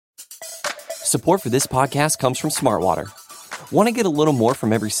Support for this podcast comes from Smartwater. Want to get a little more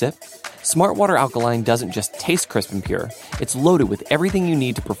from every sip? Smartwater Alkaline doesn't just taste crisp and pure, it's loaded with everything you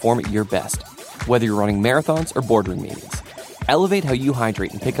need to perform at your best, whether you're running marathons or boardroom meetings. Elevate how you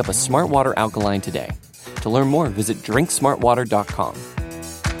hydrate and pick up a Smartwater Alkaline today. To learn more, visit drinksmartwater.com.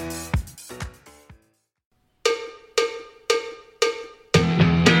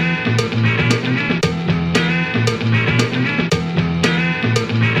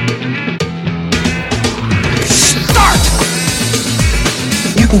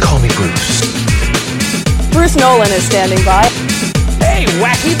 You can call me Bruce. Bruce Nolan is standing by. Hey,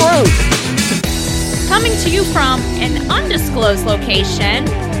 Wacky Bruce! Coming to you from an undisclosed location,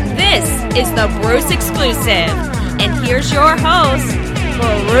 this is the Bruce Exclusive. And here's your host,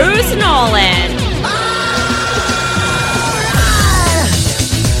 Bruce Nolan.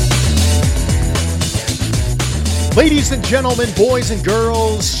 Ladies and gentlemen, boys and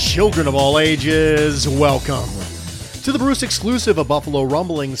girls, children of all ages, welcome to the Bruce Exclusive, a Buffalo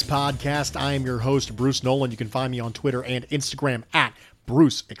Rumblings podcast. I am your host, Bruce Nolan. You can find me on Twitter and Instagram at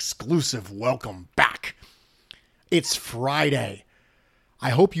Bruce Exclusive. Welcome back. It's Friday. I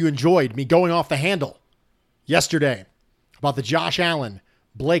hope you enjoyed me going off the handle yesterday about the Josh Allen,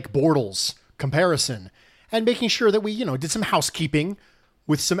 Blake Bortles comparison and making sure that we, did some housekeeping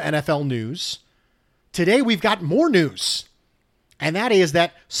with some NFL news. Today we've got more news, and that is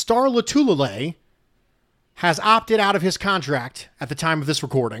that Star Lotulelei has opted out of his contract at the time of this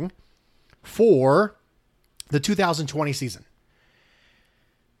recording for the 2020 season.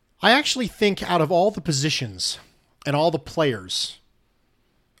 I actually think out of all the positions and all the players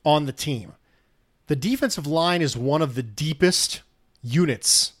on the team, the defensive line is one of the deepest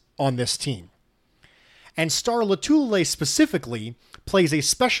units on this team. And Star Lotulelei specifically plays a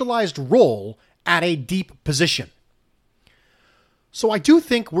specialized role at a deep position. So I do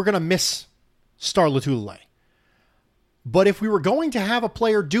think we're going to miss Star Lotulelei. But if we were going to have a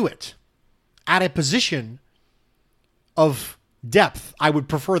player do it at a position of depth, I would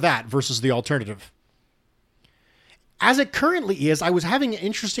prefer that versus the alternative. As it currently is, I was having an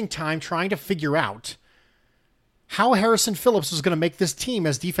interesting time trying to figure out how Harrison Phillips was going to make this team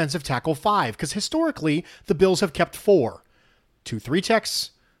as defensive tackle 5, because historically, the Bills have kept 4. 2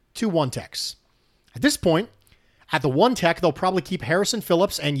 3-techs, 2 1-techs. At this point, at the 1-tech, they'll probably keep Harrison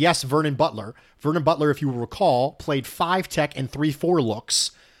Phillips and, yes, Vernon Butler. Vernon Butler, if you will recall, played 5-tech and 3-4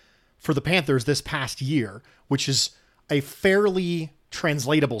 looks for the Panthers this past year, which is a fairly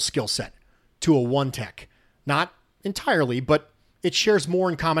translatable skill set to a 1-tech. Not entirely, but it shares more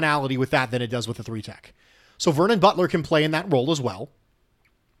in commonality with that than it does with a 3-tech. So Vernon Butler can play in that role as well.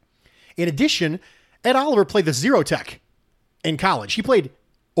 In addition, Ed Oliver played the 0-tech in college. He played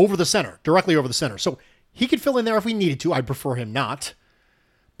over the center, directly over the center. So he could fill in there if we needed to. I'd prefer him not.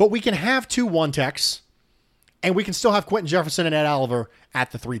 But we can have 2 1-techs, and we can still have Quentin Jefferson and Ed Oliver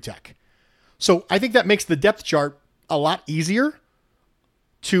at the 3-tech. So I think that makes the depth chart a lot easier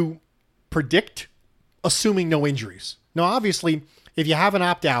to predict, assuming no injuries. Now, obviously, if you have an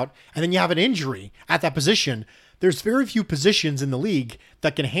opt-out and then you have an injury at that position, there's very few positions in the league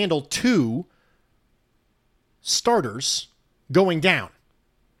that can handle 2 starters going down.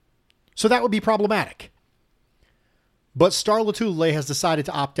 So that would be problematic. But Star Lotulelei has decided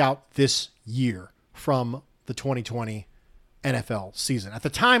to opt out this year from the 2020 NFL season. At the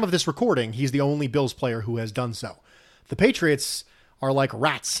time of this recording, he's the only Bills player who has done so. The Patriots are like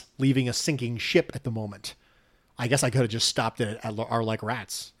rats leaving a sinking ship at the moment. I guess I could have just stopped it at are like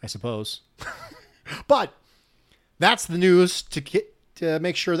rats, I suppose. But that's the news to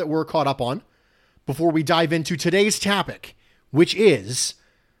make sure that we're caught up on before we dive into today's topic, which is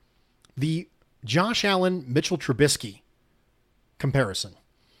the Josh Allen, Mitchell Trubisky comparison.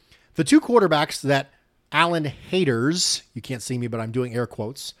 The 2 quarterbacks that Allen haters, you can't see me, but I'm doing air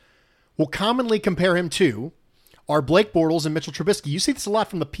quotes, will commonly compare him to are Blake Bortles and Mitchell Trubisky. You see this a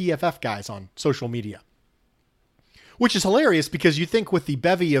lot from the PFF guys on social media, which is hilarious because you think with the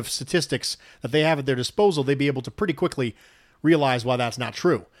bevy of statistics that they have at their disposal, they'd be able to pretty quickly realize why that's not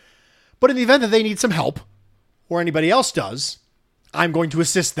true. But in the event that they need some help, or anybody else does, I'm going to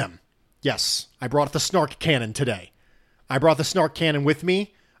assist them. Yes, I brought the snark cannon today. I brought the snark cannon with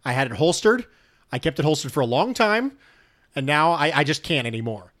me. I had it holstered. I kept it holstered for a long time, and now I just can't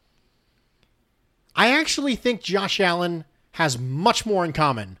anymore. I actually think Josh Allen has much more in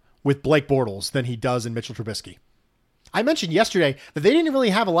common with Blake Bortles than he does in Mitchell Trubisky. I mentioned yesterday that they didn't really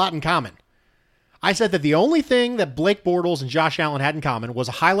have a lot in common. I said that the only thing that Blake Bortles and Josh Allen had in common was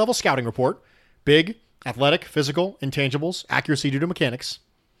a high-level scouting report, big, athletic, physical, intangibles, accuracy due to mechanics,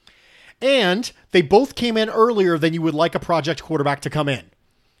 and they both came in earlier than you would like a project quarterback to come in.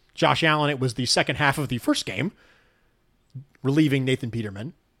 Josh Allen, it was the second half of the first game, relieving Nathan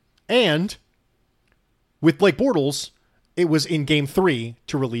Peterman. And with Blake Bortles, it was in game 3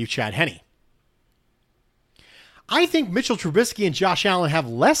 to relieve Chad Henne. I think Mitchell Trubisky and Josh Allen have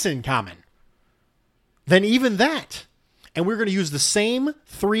less in common than even that. And we're going to use the same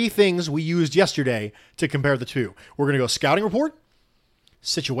 3 things we used yesterday to compare the two. We're going to go scouting report,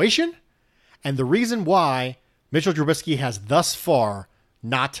 situation, and the reason why Mitchell Trubisky has thus far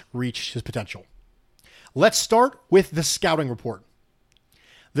not reached his potential. Let's start with the scouting report.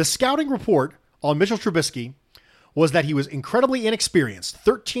 The scouting report on Mitchell Trubisky was that he was incredibly inexperienced,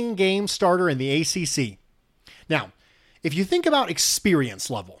 13-game starter in the ACC. Now, if you think about experience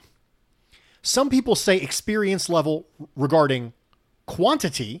level, some people say experience level regarding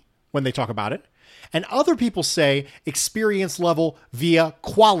quantity when they talk about it, and other people say experience level via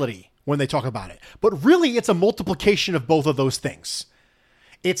quality when they talk about it. But really, it's a multiplication of both of those things.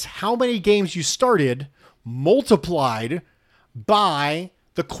 It's how many games you started multiplied by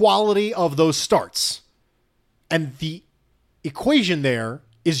the quality of those starts. And the equation there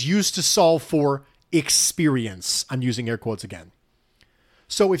is used to solve for experience. I'm using air quotes again.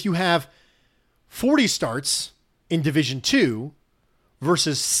 So if you have 40 starts in Division II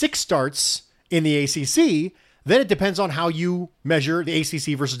versus 6 starts in the ACC, then it depends on how you measure the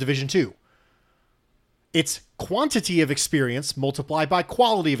ACC versus Division II. It's quantity of experience multiplied by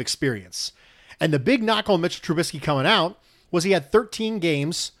quality of experience. And the big knock on Mitchell Trubisky coming out was he had 13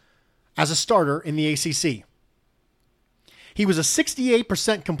 games as a starter in the ACC. He was a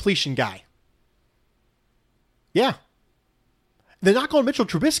 68% completion guy. Yeah. The knock on Mitchell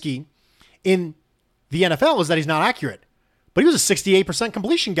Trubisky in the NFL is that he's not accurate. But he was a 68%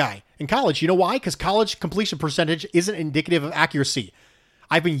 completion guy in college. You know why? Because college completion percentage isn't indicative of accuracy.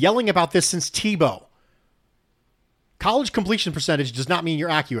 I've been yelling about this since Tebow. College completion percentage does not mean you're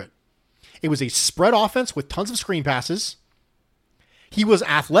accurate. It was a spread offense with tons of screen passes. He was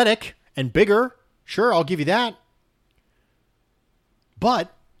athletic and bigger. Sure, I'll give you that.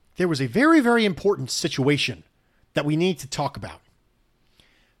 But there was a very, very important situation that we need to talk about.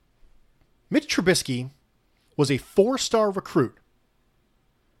 Mitch Trubisky was a 4-star recruit.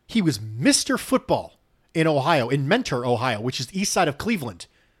 He was Mr. Football in Ohio, in Mentor, Ohio, which is the east side of Cleveland.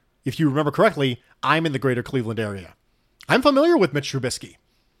 If you remember correctly, I'm in the greater Cleveland area. I'm familiar with Mitch Trubisky.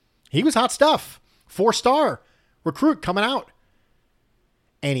 He was hot stuff. 4-star recruit coming out.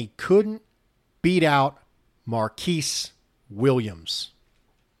 And he couldn't beat out Marquise Williams.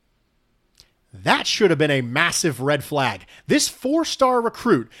 That should have been a massive red flag. This 4-star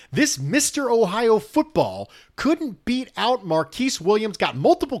recruit, this Mr. Ohio football, couldn't beat out Marquise Williams, got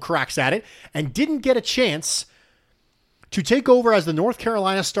multiple cracks at it, and didn't get a chance to take over as the North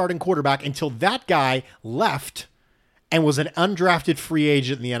Carolina starting quarterback until that guy left and was an undrafted free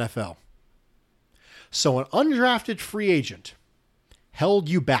agent in the NFL. So an undrafted free agent held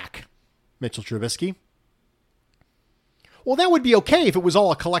you back, Mitchell Trubisky. Well, that would be okay if it was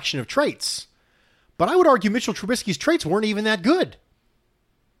all a collection of traits. But I would argue Mitchell Trubisky's traits weren't even that good.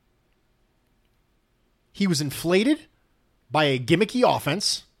 He was inflated by a gimmicky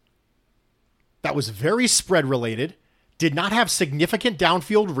offense that was very spread related, did not have significant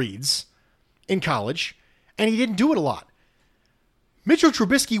downfield reads in college, and he didn't do it a lot. Mitchell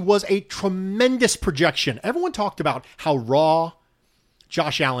Trubisky was a tremendous projection. Everyone talked about how raw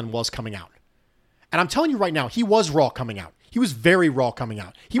Josh Allen was coming out. And I'm telling you right now, he was raw coming out. He was very raw coming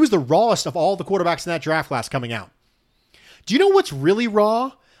out. He was the rawest of all the quarterbacks in that draft class coming out. Do you know what's really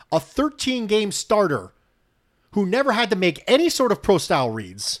raw? A 13-game starter who never had to make any sort of pro-style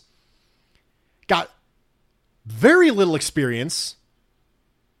reads, got very little experience,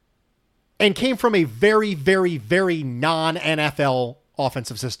 and came from a very, very, very non-NFL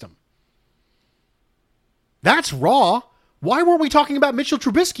offensive system. That's raw. Why weren't we talking about Mitchell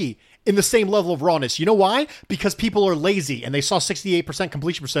Trubisky in the same level of rawness? You know why? Because people are lazy and they saw 68%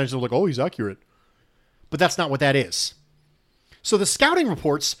 completion percentage. They're like, oh, he's accurate. But that's not what that is. So the scouting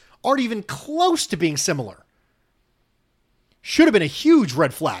reports aren't even close to being similar. Should have been a huge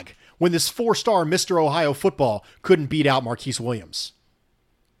red flag when this 4-star Mr. Ohio football couldn't beat out Marquise Williams.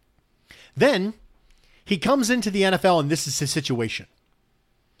 Then he comes into the NFL and this is his situation.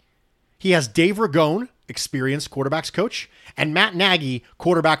 He has Dave Ragone, experienced quarterbacks coach, and Matt Nagy,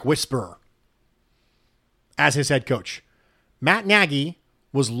 quarterback whisperer, as his head coach. Matt Nagy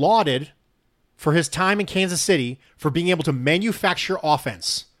was lauded for his time in Kansas City for being able to manufacture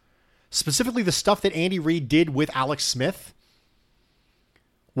offense. Specifically, the stuff that Andy Reid did with Alex Smith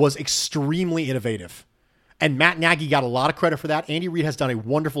was extremely innovative. And Matt Nagy got a lot of credit for that. Andy Reid has done a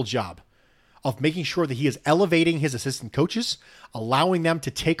wonderful job of making sure that he is elevating his assistant coaches, allowing them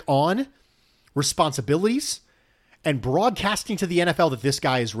to take on responsibilities, and broadcasting to the NFL that this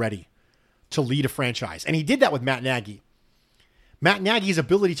guy is ready to lead a franchise. And he did that with Matt Nagy. Matt Nagy's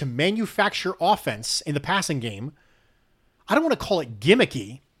ability to manufacture offense in the passing game, I don't want to call it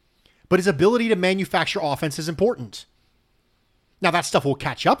gimmicky, but his ability to manufacture offense is important. Now, that stuff will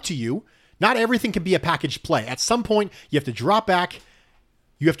catch up to you. Not everything can be a packaged play. At some point, you have to drop back.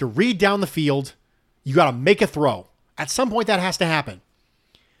 You have to read down the field. You got to make a throw. At some point, that has to happen.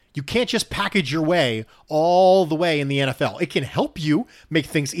 You can't just package your way all the way in the NFL. It can help you make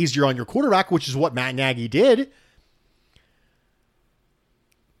things easier on your quarterback, which is what Matt Nagy did.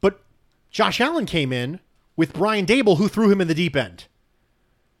 But Josh Allen came in with Brian Daboll, who threw him in the deep end.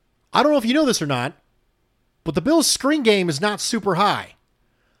 I don't know if you know this or not, but the Bills' screen game is not super high.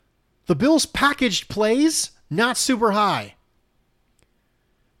 The Bills' packaged plays, not super high.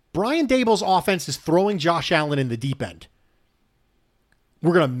 Brian Daboll's offense is throwing Josh Allen in the deep end. We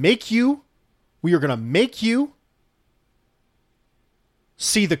are going to make you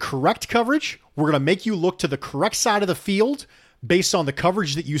see the correct coverage. We're going to make you look to the correct side of the field based on the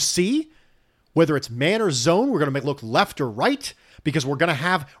coverage that you see. Whether it's man or zone, we're going to look left or right because we're going to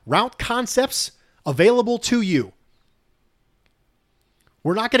have route concepts available to you.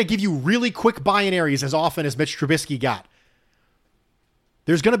 We're not going to give you really quick binaries as often as Mitch Trubisky got.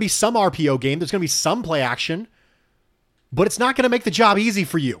 There's going to be some RPO game. There's going to be some play action, but it's not going to make the job easy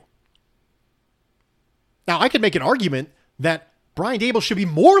for you. Now, I could make an argument that Brian Daboll should be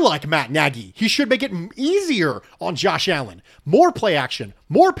more like Matt Nagy. He should make it easier on Josh Allen. More play action,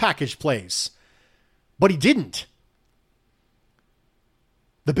 more package plays. But he didn't.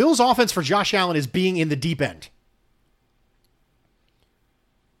 The Bills' offense for Josh Allen is being in the deep end.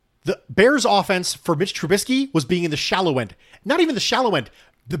 The Bears' offense for Mitch Trubisky was being in the shallow end. Not even the shallow end.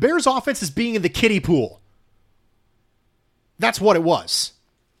 The Bears' offense is being in the kiddie pool. That's what it was.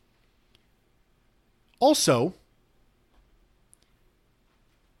 Also,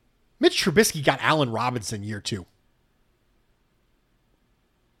 Mitch Trubisky got Allen Robinson year 2.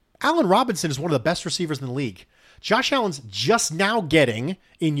 Allen Robinson is one of the best receivers in the league. Josh Allen's just now getting,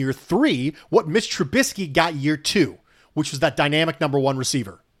 in year 3, what Mitch Trubisky got year 2, which was that dynamic number 1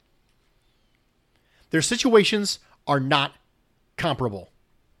 receiver. Their situations are not comparable.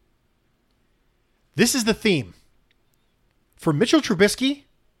 This is the theme. For Mitchell Trubisky,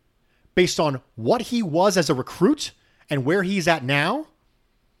 based on what he was as a recruit and where he's at now,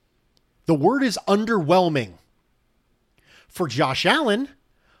 the word is underwhelming. For Josh Allen,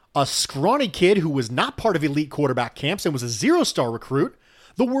 a scrawny kid who was not part of elite quarterback camps and was a 0-star recruit,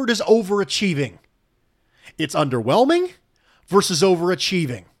 the word is overachieving. It's underwhelming versus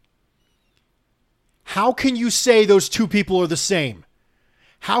overachieving. How can you say those two people are the same?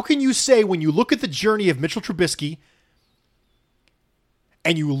 How can you say when you look at the journey of Mitchell Trubisky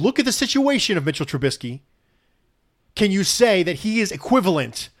and you look at the situation of Mitchell Trubisky, can you say that he is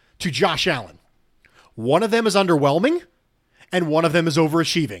equivalent to Josh Allen? One of them is underwhelming and one of them is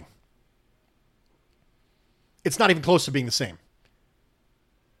overachieving. It's not even close to being the same.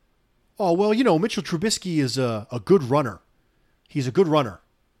 Oh, well, Mitchell Trubisky is a good runner. He's a good runner.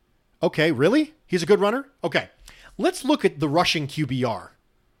 Okay, really? He's a good runner? Okay. Let's look at the rushing QBR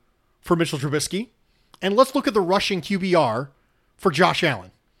for Mitchell Trubisky, and let's look at the rushing QBR for Josh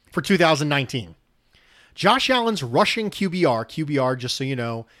Allen for 2019. Josh Allen's rushing QBR, just so you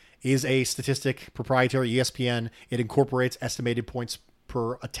know, is a statistic, proprietary ESPN. It incorporates estimated points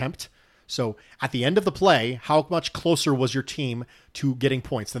per attempt. So at the end of the play, how much closer was your team to getting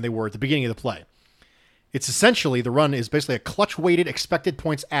points than they were at the beginning of the play? It's essentially, the run is basically a clutch-weighted expected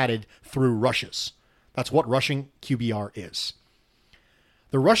points added through rushes. That's what rushing QBR is.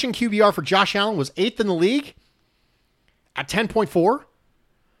 The rushing QBR for Josh Allen was 8th in the league at 10.4.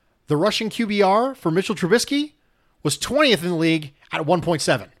 The rushing QBR for Mitchell Trubisky was 20th in the league at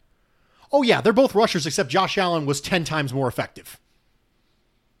 1.7. Oh yeah, they're both rushers, except Josh Allen was 10 times more effective.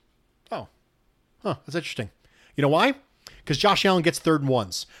 That's interesting. You know why? Because Josh Allen gets 3rd and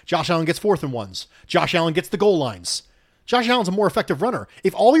 1s. Josh Allen gets 4th and 1s. Josh Allen gets the goal lines. Josh Allen's a more effective runner.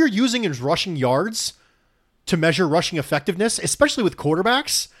 If all you're using is rushing yards to measure rushing effectiveness, especially with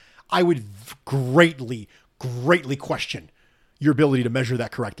quarterbacks, I would greatly question your ability to measure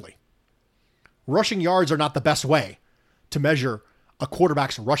that correctly. Rushing yards are not the best way to measure a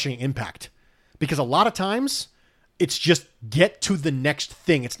quarterback's rushing impact, because a lot of times it's just get to the next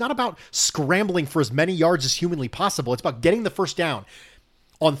thing. It's not about scrambling for as many yards as humanly possible. It's about getting the first down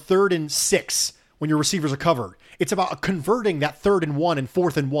on 3rd and 6 when your receivers are covered. It's about converting that 3rd and 1 and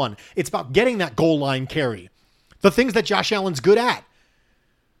 4th and 1. It's about getting that goal line carry. The things that Josh Allen's good at.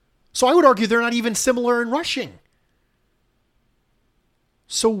 So I would argue they're not even similar in rushing.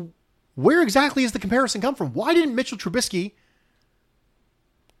 So where exactly is the comparison come from? Why didn't Mitchell Trubisky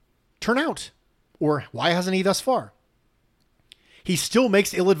turn out? Or why hasn't he thus far? He still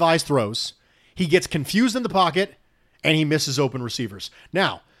makes ill-advised throws. He gets confused in the pocket, and he misses open receivers.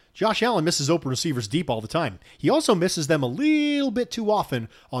 Now, Josh Allen misses open receivers deep all the time. He also misses them a little bit too often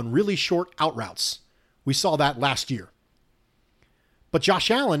on really short out routes. We saw that last year. But Josh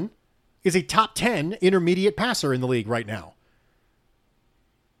Allen is a top 10 intermediate passer in the league right now.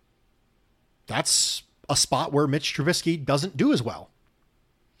 That's a spot where Mitch Trubisky doesn't do as well.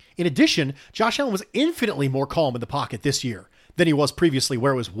 In addition, Josh Allen was infinitely more calm in the pocket this year than he was previously,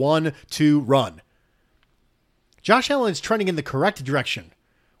 where it was 1-2 run. Josh Allen is trending in the correct direction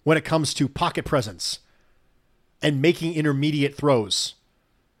when it comes to pocket presence and making intermediate throws,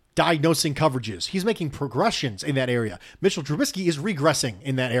 diagnosing coverages. He's making progressions in that area. Mitchell Trubisky is regressing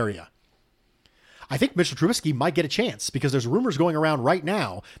in that area. I think Mitchell Trubisky might get a chance because there's rumors going around right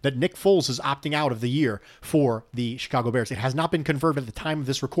now that Nick Foles is opting out of the year for the Chicago Bears. It has not been confirmed at the time of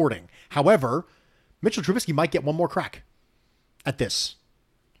this recording. However, Mitchell Trubisky might get one more crack at this.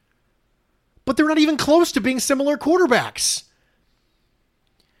 But they're not even close to being similar quarterbacks.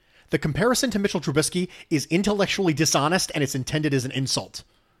 The comparison to Mitchell Trubisky is intellectually dishonest and it's intended as an insult.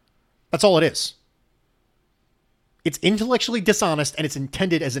 That's all it is. It's intellectually dishonest and it's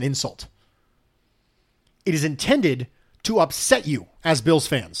intended as an insult. It is intended to upset you as Bills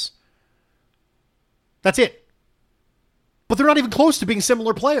fans. That's it. But they're not even close to being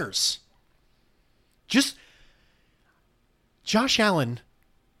similar players. Josh Allen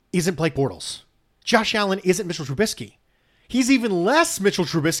isn't Blake Bortles. Josh Allen isn't Mitchell Trubisky. He's even less Mitchell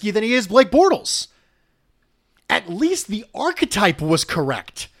Trubisky than he is Blake Bortles. At least the archetype was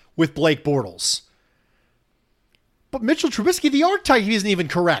correct with Blake Bortles. But Mitchell Trubisky, the archetype isn't even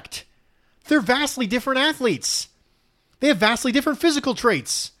correct. They're vastly different athletes. They have vastly different physical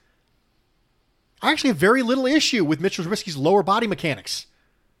traits. I actually have very little issue with Mitchell Trubisky's lower body mechanics.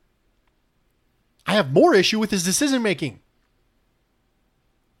 I have more issue with his decision-making.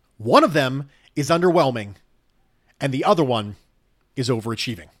 One of them is underwhelming, and the other one is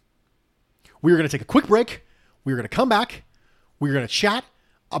overachieving. We're going to take a quick break. We're going to come back. We're going to chat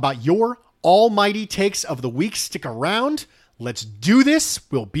about your almighty takes of the week. Stick around. Let's do this.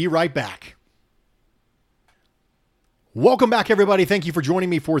 We'll be right back. Welcome back, everybody. Thank you for joining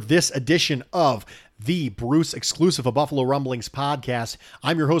me for this edition of the Bruce exclusive of Buffalo Rumblings podcast.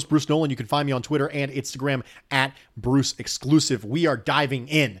 I'm your host, Bruce Nolan. You can find me on Twitter and Instagram at Bruce Exclusive. We are diving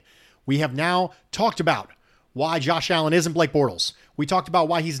in. We have now talked about why Josh Allen isn't Blake Bortles. We talked about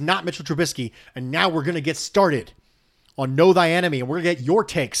why he's not Mitchell Trubisky. And now we're going to get started on Know Thy Enemy. And we're going to get your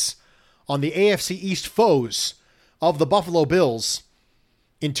takes on the AFC East foes of the Buffalo Bills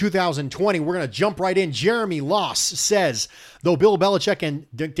in 2020. We're going to jump right in. Jeremy Loss says, though Bill Belichick and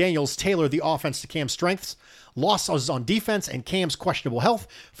Daniels tailor the offense to Cam's strengths, losses on defense and Cam's questionable health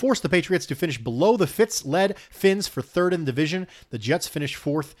forced the Patriots to finish below the Fitz-led Finns for third in the division. The Jets finished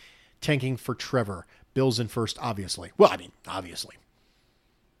fourth, tanking for Trevor. Bills in first, obviously. Well, obviously.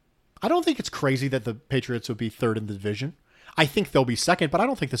 I don't think it's crazy that the Patriots would be third in the division. I think they'll be second, but I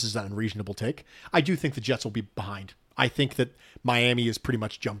don't think this is an unreasonable take. I do think the Jets will be behind. I think that Miami has pretty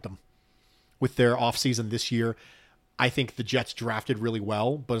much jumped them with their offseason this year. I think the Jets drafted really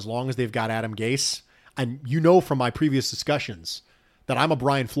well, but as long as they've got Adam Gase, and you know from my previous discussions that I'm a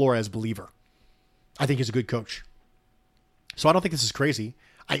Brian Flores believer. I think he's a good coach. So I don't think this is crazy.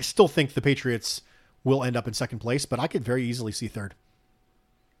 I still think the Patriots will end up in second place, but I could very easily see third.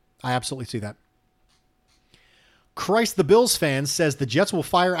 I absolutely see that. Christ the Bills fan says the Jets will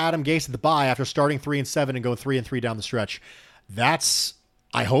fire Adam Gase at the bye after starting 3-7 and go 3-3 down the stretch.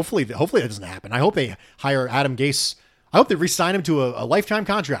 Hopefully that doesn't happen. I hope they hire Adam Gase. I hope they re-sign him to a lifetime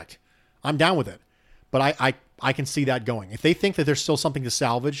contract. I'm down with it. But I can see that going. If they think that there's still something to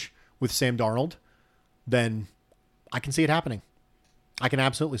salvage with Sam Darnold, then I can see it happening. I can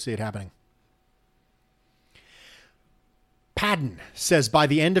absolutely see it happening. Padden says, by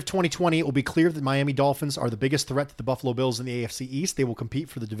the end of 2020, it will be clear that Miami Dolphins are the biggest threat to the Buffalo Bills in the AFC East. They will compete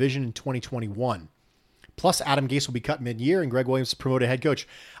for the division in 2021. Plus, Adam Gase will be cut mid-year and Greg Williams is promoted head coach.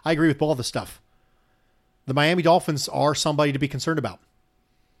 I agree with all this stuff. The Miami Dolphins are somebody to be concerned about.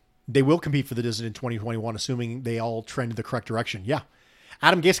 They will compete for the division in 2021, assuming they all trend in the correct direction. Yeah.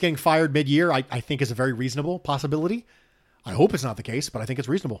 Adam Gase getting fired mid-year, I think is a very reasonable possibility. I hope it's not the case, but I think it's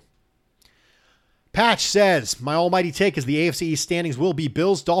reasonable. Patch says, my almighty take is the AFC East standings will be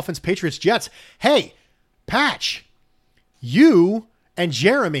Bills, Dolphins, Patriots, Jets. Hey, Patch, you and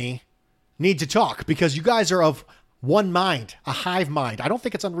Jeremy need to talk because you guys are of one mind, a hive mind. I don't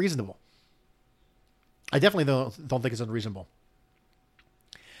think it's unreasonable. I definitely don't think it's unreasonable.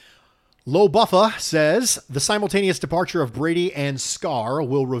 Low Buffa says the simultaneous departure of Brady and Scar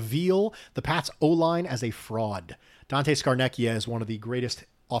will reveal the Pats O-line as a fraud. Dante Scarnecchia is one of the greatest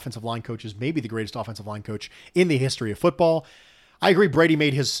offensive line coaches, maybe the greatest offensive line coach in the history of football. I agree Brady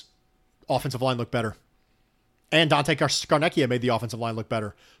made his offensive line look better. And Dante Scarnecchia made the offensive line look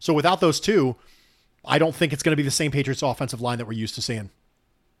better. So without those two, I don't think it's going to be the same Patriots offensive line that we're used to seeing.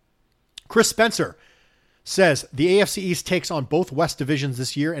 Chris Spencer says the AFC East takes on both West divisions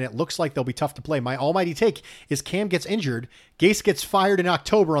this year, and it looks like they'll be tough to play. My almighty take is Cam gets injured, Gase gets fired in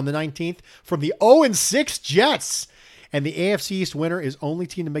October on the 19th from the 0-6 Jets, and the AFC East winner is only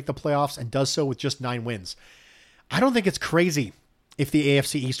team to make the playoffs and does so with just 9 wins. I don't think it's crazy if the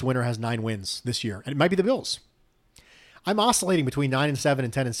AFC East winner has 9 wins this year, and it might be the Bills. I'm oscillating between 9-7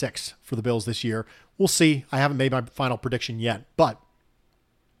 and 10-6 for the Bills this year. We'll see. I haven't made my final prediction yet, but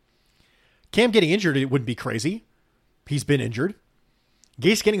Cam getting injured, it wouldn't be crazy. He's been injured.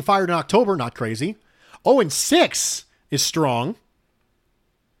 Gase getting fired in October, not crazy. 0-6 is strong.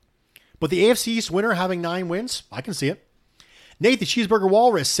 But the AFC East winner having 9 wins, I can see it. Nate the Cheeseburger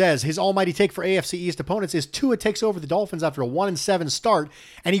Walrus says his almighty take for AFC East opponents is Tua takes over the Dolphins after a 1-7 start,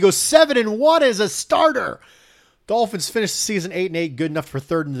 and he goes 7-1 as a starter. Dolphins finished the season 8-8, good enough for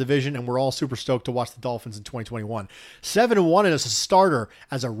third in the division, and we're all super stoked to watch the Dolphins in 2021. 7-1 as a starter,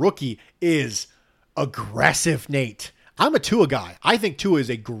 as a rookie, is aggressive, Nate. I'm a Tua guy. I think Tua is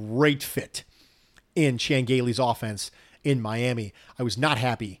a great fit in Chan Gailey's offense in Miami. I was not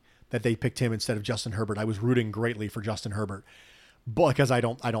happy that they picked him instead of Justin Herbert. I was rooting greatly for Justin Herbert, but because I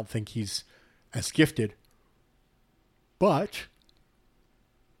don't think he's as gifted. But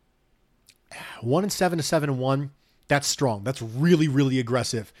 1-7 to 7-1, that's strong. That's really, really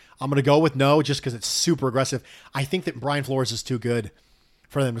aggressive. I'm going to go with no just because it's super aggressive. I think that Brian Flores is too good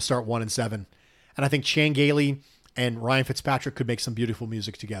for them to start 1-7. And I think Chan Gailey and Ryan Fitzpatrick could make some beautiful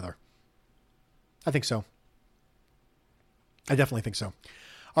music together. I think so. I definitely think so.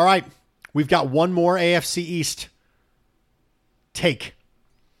 All right. We've got one more AFC East take.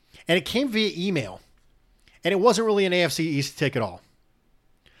 And it came via email. And it wasn't really an AFC East take at all.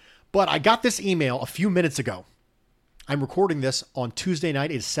 But I got this email a few minutes ago. I'm recording this on Tuesday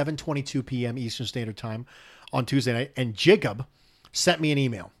night. It is 7:22 p.m. Eastern Standard Time on Tuesday night. And Jacob sent me an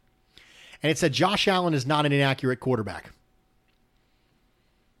email. And it said, Josh Allen is not an inaccurate quarterback.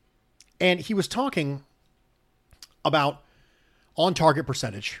 And he was talking about on-target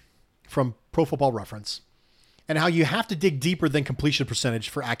percentage from Pro Football Reference and how you have to dig deeper than completion percentage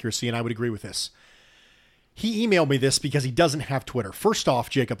for accuracy. And I would agree with this. He emailed me this because he doesn't have Twitter. First off,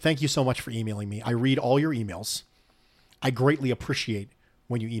 Jacob, thank you so much for emailing me. I read all your emails. I greatly appreciate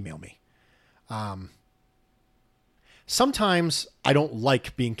when you email me. Sometimes I don't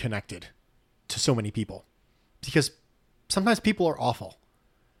like being connected to so many people because sometimes people are awful.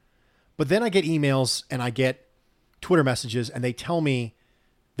 But then I get emails and I get Twitter messages and they tell me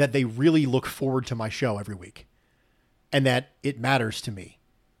that they really look forward to my show every week and that it matters to me.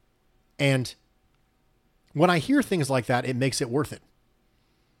 And when I hear things like that, it makes it worth it.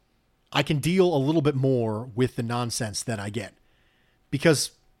 I can deal a little bit more with the nonsense that I get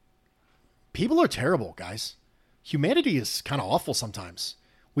because people are terrible, guys. Humanity is kind of awful sometimes.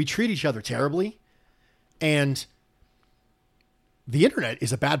 We treat each other terribly, and the internet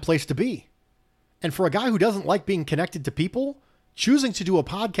is a bad place to be. And for a guy who doesn't like being connected to people, choosing to do a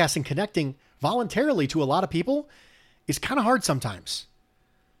podcast and connecting voluntarily to a lot of people is kind of hard sometimes.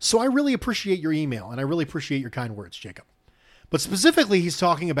 So I really appreciate your email, and I really appreciate your kind words, Jacob. But specifically, he's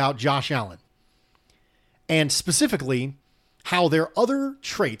talking about Josh Allen. And specifically, how there are other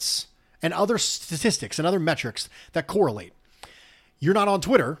traits and other statistics and other metrics that correlate. You're not on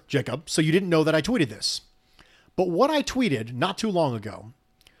Twitter, Jacob, so you didn't know that I tweeted this. But what I tweeted not too long ago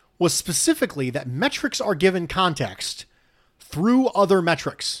was specifically that metrics are given context through other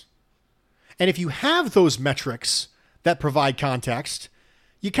metrics. And if you have those metrics that provide context,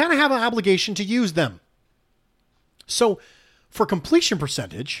 you kind of have an obligation to use them. So for completion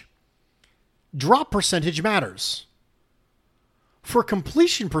percentage, drop percentage matters. For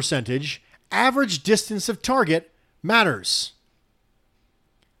completion percentage, average distance of target matters.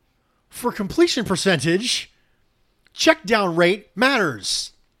 For completion percentage, check down rate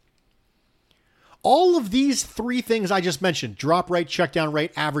matters. All of these 3 things I just mentioned, drop rate, check down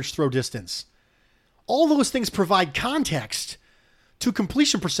rate, average throw distance, all those things provide context to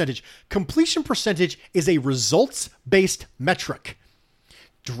completion percentage. Completion percentage is a results-based metric.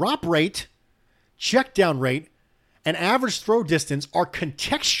 Drop rate, check down rate, and average throw distance are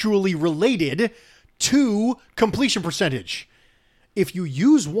contextually related to completion percentage. If you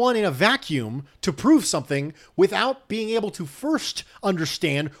use one in a vacuum to prove something without being able to first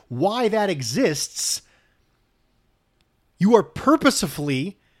understand why that exists, you are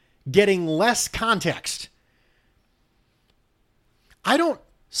purposefully getting less context. I don't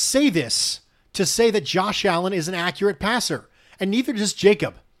say this to say that Josh Allen is an accurate passer, and neither does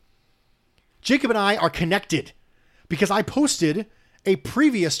Jacob. Jacob and I are connected because I posted a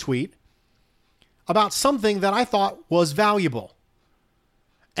previous tweet about something that I thought was valuable.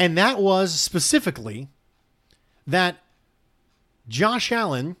 And that was specifically that Josh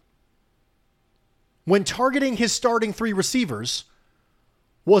Allen, when targeting his starting 3 receivers,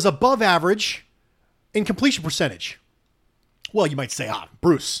 was above average in completion percentage. Well, you might say,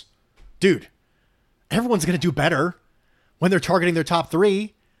 Bruce, dude, everyone's going to do better when they're targeting their top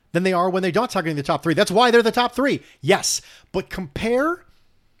 3 than they are when they're not targeting the top 3. That's why they're the top 3. Yes, but compare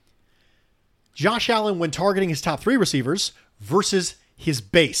Josh Allen when targeting his top 3 receivers versus his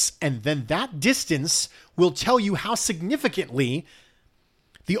base. And then that distance will tell you how significantly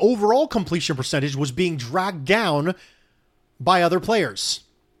the overall completion percentage was being dragged down by other players.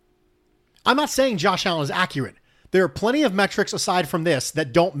 I'm not saying Josh Allen is accurate. There are plenty of metrics aside from this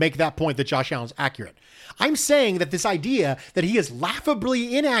that don't make that point that Josh Allen is accurate. I'm saying that this idea that he is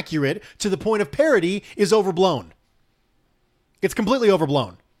laughably inaccurate to the point of parody is overblown. It's completely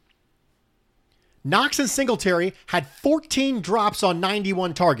overblown. Knox and Singletary had 14 drops on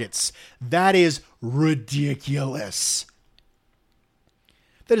 91 targets. That is ridiculous.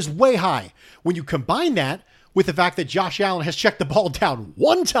 That is way high. When you combine that with the fact that Josh Allen has checked the ball down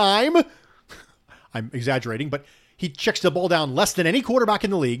one time, I'm exaggerating, but he checks the ball down less than any quarterback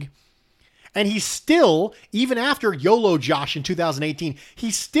in the league, and he still, even after YOLO Josh in 2018, he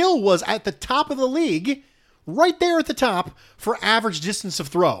still was at the top of the league, right there at the top, for average distance of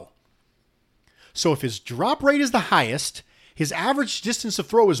throw. So if his drop rate is the highest, his average distance of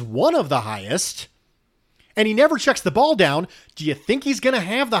throw is one of the highest, and he never checks the ball down, do you think he's going to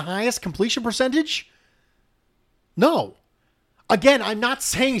have the highest completion percentage? No. Again, I'm not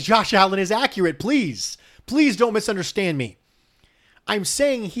saying Josh Allen is accurate, please. Please don't misunderstand me. I'm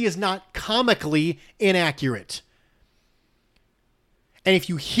saying he is not comically inaccurate. And if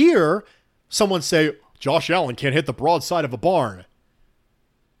you hear someone say, Josh Allen can't hit the broadside of a barn,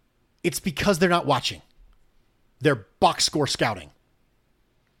 it's because they're not watching. They're box score scouting.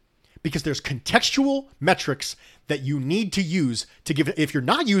 Because there's contextual metrics that you need to use to give. If you're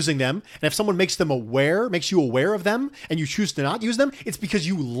not using them, and if someone makes you aware of them, and you choose to not use them, it's because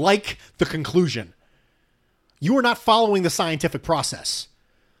you like the conclusion. You are not following the scientific process.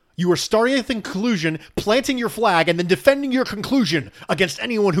 You are starting at the conclusion, planting your flag, and then defending your conclusion against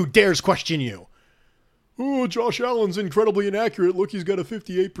anyone who dares question you. Oh, Josh Allen's incredibly inaccurate. Look, he's got a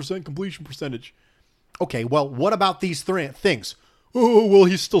 58% completion percentage. Okay, well, what about these things? Oh, well,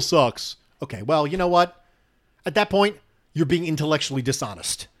 he still sucks. Okay, well, you know what? At that point, you're being intellectually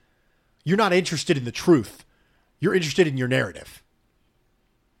dishonest. You're not interested in the truth. You're interested in your narrative.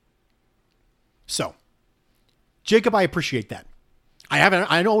 So, Jacob, I appreciate that.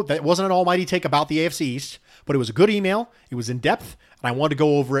 I know that wasn't an almighty take about the AFC East, but it was a good email. It was in depth, and I wanted to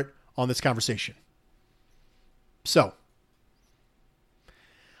go over it on this conversation. So,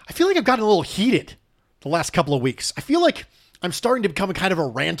 I feel like I've gotten a little heated the last couple of weeks. I feel like I'm starting to become a kind of a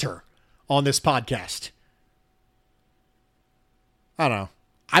ranter on this podcast. I don't know.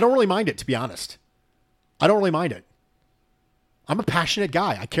 I don't really mind it, to be honest. I don't really mind it. I'm a passionate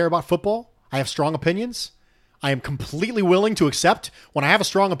guy. I care about football. I have strong opinions. I am completely willing to accept when I have a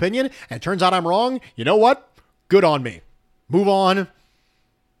strong opinion and it turns out I'm wrong. You know what? Good on me. Move on.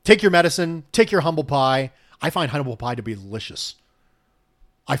 Take your medicine. Take your humble pie. I find humble pie to be delicious.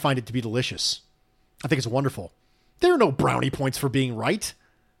 I find it to be delicious. I think it's wonderful. There are no brownie points for being right.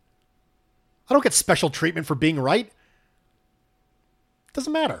 I don't get special treatment for being right.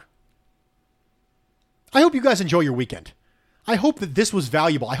 Doesn't matter. I hope you guys enjoy your weekend. I hope that this was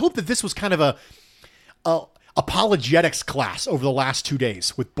valuable. I hope that this was kind of a apologetics class over the last 2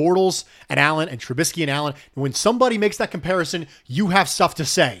 days with Bortles and Allen and Trubisky and Allen. And when somebody makes that comparison, you have stuff to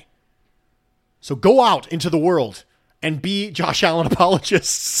say. So go out into the world and be Josh Allen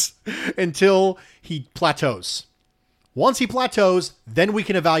apologists until he plateaus. Once he plateaus, then we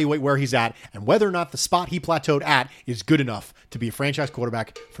can evaluate where he's at and whether or not the spot he plateaued at is good enough to be a franchise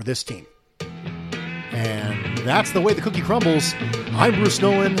quarterback for this team. And that's the way the cookie crumbles. I'm Bruce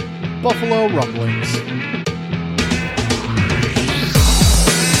Nolan, Buffalo Rumblings.